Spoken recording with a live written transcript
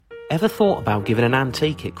Ever thought about giving an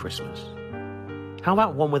antique at Christmas? How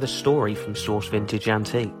about one with a story from Source Vintage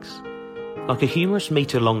Antiques? Like a humorous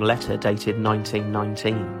metre-long letter dated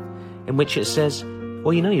 1919, in which it says,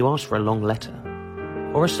 well, you know you asked for a long letter.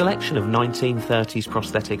 Or a selection of 1930s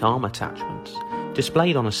prosthetic arm attachments,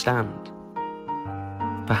 displayed on a stand.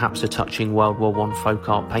 Perhaps a touching World War I folk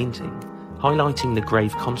art painting, highlighting the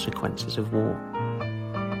grave consequences of war.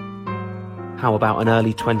 How about an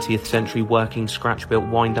early 20th century working scratch-built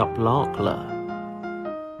wind-up lark lure?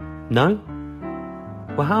 No?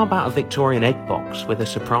 Well, how about a Victorian egg box with a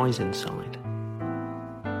surprise inside?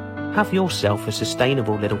 Have yourself a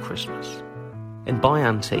sustainable little Christmas and buy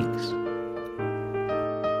antiques.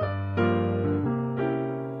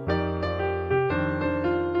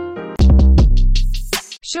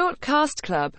 Shortcast Club.